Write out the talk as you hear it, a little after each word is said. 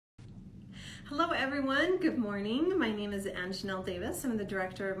Hello everyone, good morning. My name is Anjanelle Davis. I'm the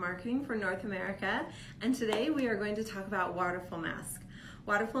Director of Marketing for North America, and today we are going to talk about Waterful Mask.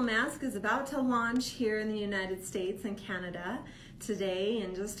 Waterful Mask is about to launch here in the United States and Canada today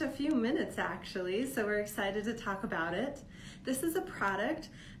in just a few minutes actually, so we're excited to talk about it. This is a product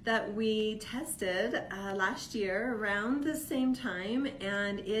that we tested last year around the same time,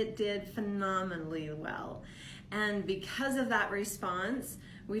 and it did phenomenally well. And because of that response,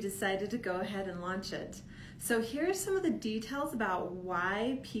 we decided to go ahead and launch it. So here's some of the details about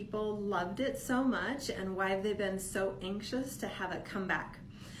why people loved it so much and why they've been so anxious to have it come back.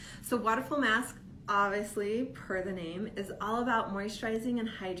 So Waterful Mask, obviously, per the name, is all about moisturizing and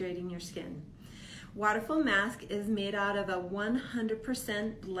hydrating your skin. Waterful Mask is made out of a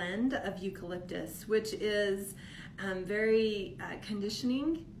 100% blend of eucalyptus, which is very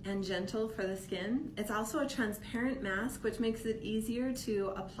conditioning and gentle for the skin. It's also a transparent mask, which makes it easier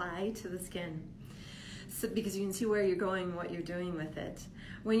to apply to the skin. So, because you can see where you're going, what you're doing with it.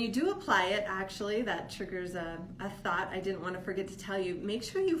 When you do apply it, actually, that triggers a thought I didn't want to forget to tell you. Make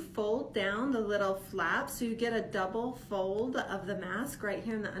sure you fold down the little flap so you get a double fold of the mask right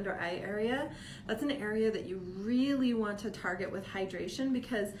here in the under eye area. That's an area that you really want to target with hydration,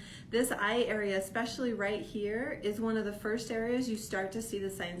 because this eye area, especially right here, is one of the first areas you start to see the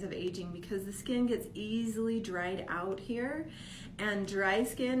signs of aging, because the skin gets easily dried out here. And dry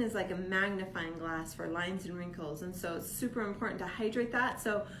skin is like a magnifying glass for lines and wrinkles, and so it's super important to hydrate that.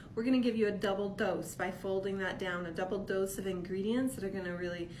 So we're going to give you a double dose by folding that down, a double dose of ingredients that are going to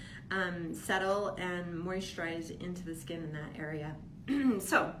really settle and moisturize into the skin in that area.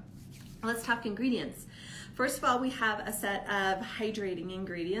 So let's talk ingredients. First of all, we have a set of hydrating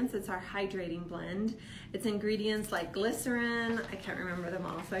ingredients. It's our hydrating blend. It's ingredients like glycerin, I can't remember them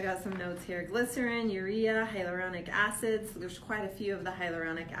all, so I got some notes here. Glycerin, urea, hyaluronic acids. There's quite a few of the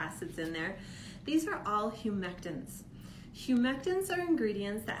hyaluronic acids in there. These are all humectants. Humectants are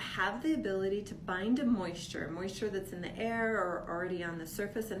ingredients that have the ability to bind to moisture that's in the air or already on the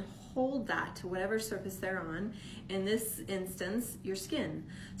surface, and hold that to whatever surface they're on, in this instance, your skin.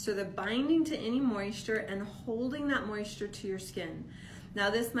 So they're binding to any moisture and holding that moisture to your skin. Now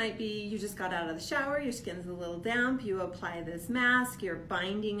this might be you just got out of the shower, your skin's a little damp, you apply this mask, you're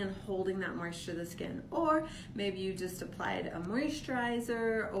binding and holding that moisture to the skin. Or maybe you just applied a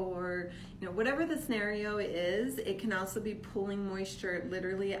moisturizer, or whatever the scenario is. It can also be pulling moisture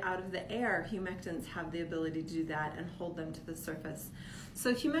literally out of the air. Humectants have the ability to do that and hold them to the surface.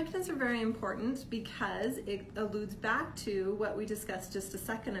 So humectants are very important because it alludes back to what we discussed just a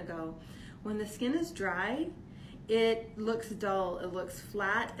second ago. When the skin is dry, it looks dull, it looks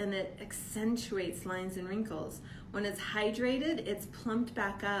flat, and it accentuates lines and wrinkles. When it's hydrated, it's plumped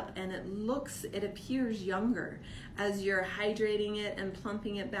back up, and it appears younger. As you're hydrating it and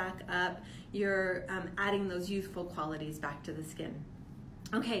plumping it back up, you're adding those youthful qualities back to the skin.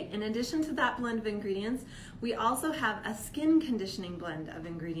 Okay, in addition to that blend of ingredients, we also have a skin conditioning blend of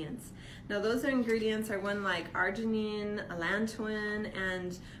ingredients. Now those ingredients are one like arginine, allantoin,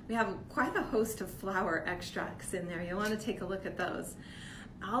 and we have quite a host of flower extracts in there. You'll want to take a look at those.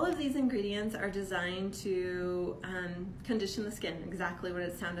 All of these ingredients are designed to condition the skin, exactly what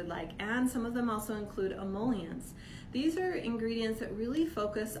it sounded like, and some of them also include emollients. These are ingredients that really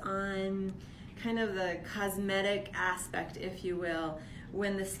focus on kind of the cosmetic aspect, if you will,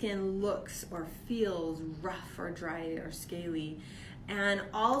 when the skin looks or feels rough or dry or scaly. And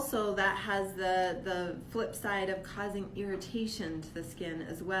also that has the flip side of causing irritation to the skin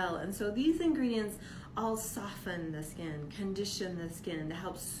as well. And so these ingredients all soften the skin, condition the skin to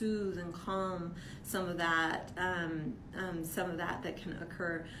help soothe and calm some of that that can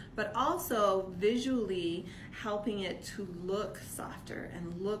occur, but also visually helping it to look softer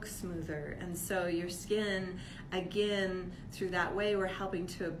and look smoother. And so your skin, again, through that way, we're helping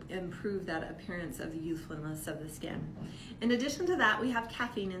to improve that appearance of the youthfulness of the skin. In addition to that, we have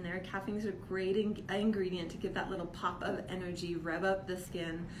caffeine in there. Caffeine is a great ingredient to give that little pop of energy, rev up the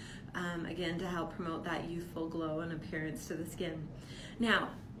skin, again, to help promote that youthful glow and appearance to the skin. Now,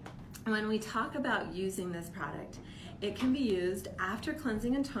 when we talk about using this product, it can be used after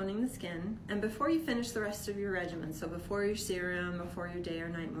cleansing and toning the skin and before you finish the rest of your regimen. So before your serum, before your day or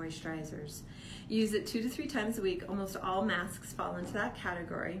night moisturizers. Use it 2 to 3 times a week. Almost all masks fall into that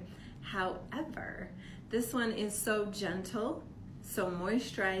category. However, this one is so gentle, so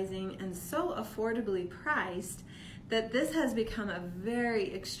moisturizing, and so affordably priced that this has become a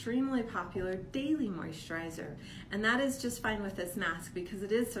very extremely popular daily moisturizer. And that is just fine with this mask because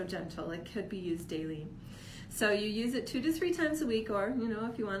it is so gentle, it could be used daily. So you use it 2 to 3 times a week, or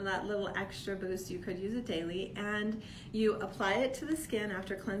if you want that little extra boost, you could use it daily. And you apply it to the skin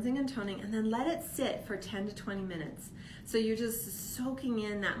after cleansing and toning, and then let it sit for 10 to 20 minutes. So you're just soaking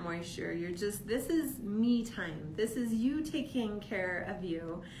in that moisture. This is me time. This is you taking care of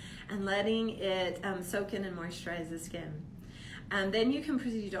you and letting it soak in and moisturize the skin. And then you can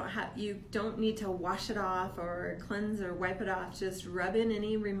proceed. You don't need to wash it off or cleanse or wipe it off. Just rub in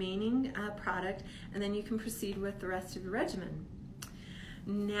any remaining product, and then you can proceed with the rest of your regimen.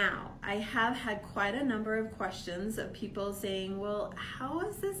 Now, I have had quite a number of questions of people saying, well, how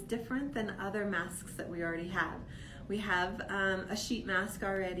is this different than other masks that we already have? We have a sheet mask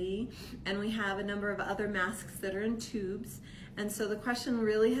already, and we have a number of other masks that are in tubes. And so the question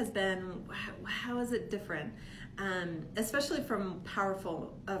really has been, how is it different? Especially from the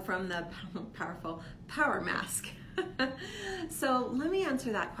powerful Power Mask. So let me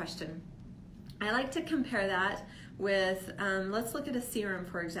answer that question. I like to compare that with, let's look at a serum,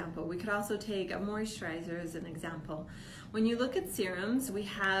 for example. We could also take a moisturizer as an example. When you look at serums, we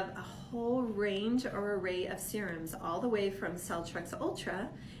have a whole range or array of serums, all the way from Celtrex Ultra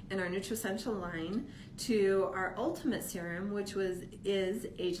in our Nutricential line to our ultimate serum, which is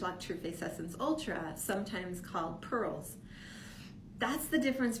ageLOC True Face Essence Ultra, sometimes called Pearls. That's the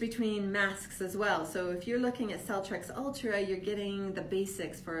difference between masks as well. So if you're looking at Celtrex Ultra, you're getting the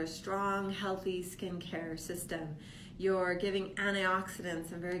basics for a strong, healthy skincare system. You're giving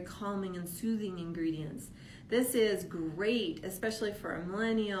antioxidants and very calming and soothing ingredients. This is great, especially for a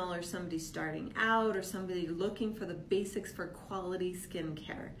millennial or somebody starting out or somebody looking for the basics for quality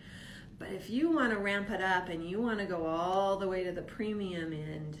skincare. But if you want to ramp it up and you want to go all the way to the premium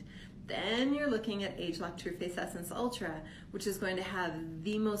end, then you're looking at ageLOC True Face Essence Ultra, which is going to have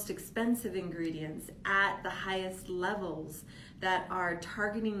the most expensive ingredients at the highest levels that are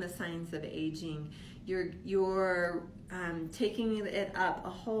targeting the signs of aging. You're taking it up a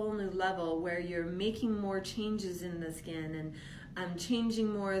whole new level where you're making more changes in the skin and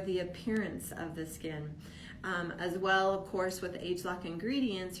changing more of the appearance of the skin. As well, of course, with ageLOC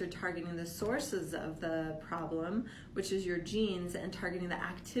ingredients, you're targeting the sources of the problem, which is your genes, and targeting the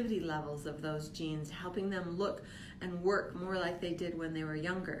activity levels of those genes, helping them look and work more like they did when they were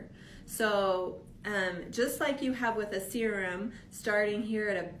younger. So just like you have with a serum, starting here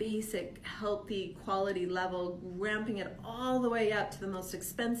at a basic, healthy, quality level, ramping it all the way up to the most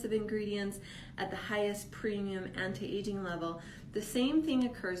expensive ingredients at the highest premium anti-aging level, the same thing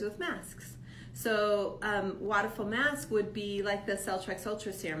occurs with masks. So Waterful Mask would be like the Celtrex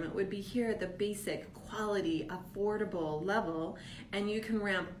Ultra Serum. It would be here at the basic, quality, affordable level, and you can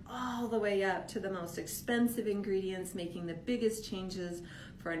ramp all the way up to the most expensive ingredients, making the biggest changes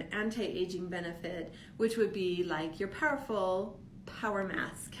for an anti-aging benefit, which would be like your powerful Power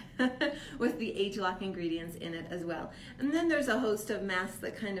Mask with the ageLOC ingredients in it as well. And then there's a host of masks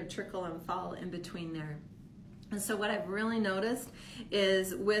that kind of trickle and fall in between there. And so what I've really noticed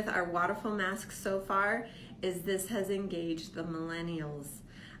is with our Waterful Mask so far is this has engaged the millennials.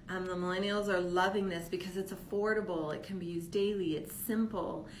 The millennials are loving this because it's affordable, it can be used daily, it's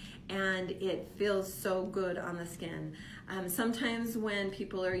simple, and it feels so good on the skin. Sometimes when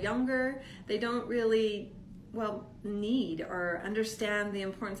people are younger, they don't really need or understand the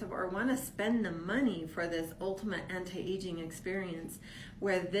importance of or want to spend the money for this ultimate anti-aging experience,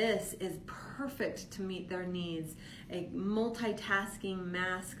 where this is perfect to meet their needs. A multitasking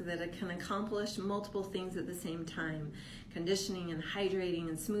mask that can accomplish multiple things at the same time, conditioning and hydrating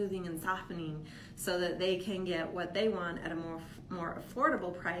and smoothing and softening, so that they can get what they want at a more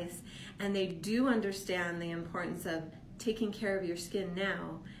affordable price. And they do understand the importance of taking care of your skin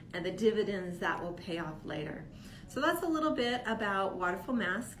now and the dividends that will pay off later. So that's a little bit about Waterful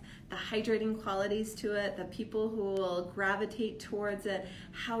Mask, the hydrating qualities to it, the people who will gravitate towards it,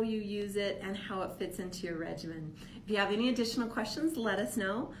 how you use it, and how it fits into your regimen. If you have any additional questions, let us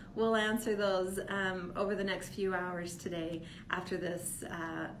know. We'll answer those over the next few hours today after this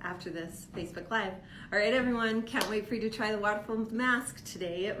Facebook Live. All right, everyone, can't wait for you to try the Waterful Mask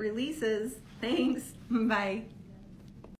today. It releases. Thanks. Bye.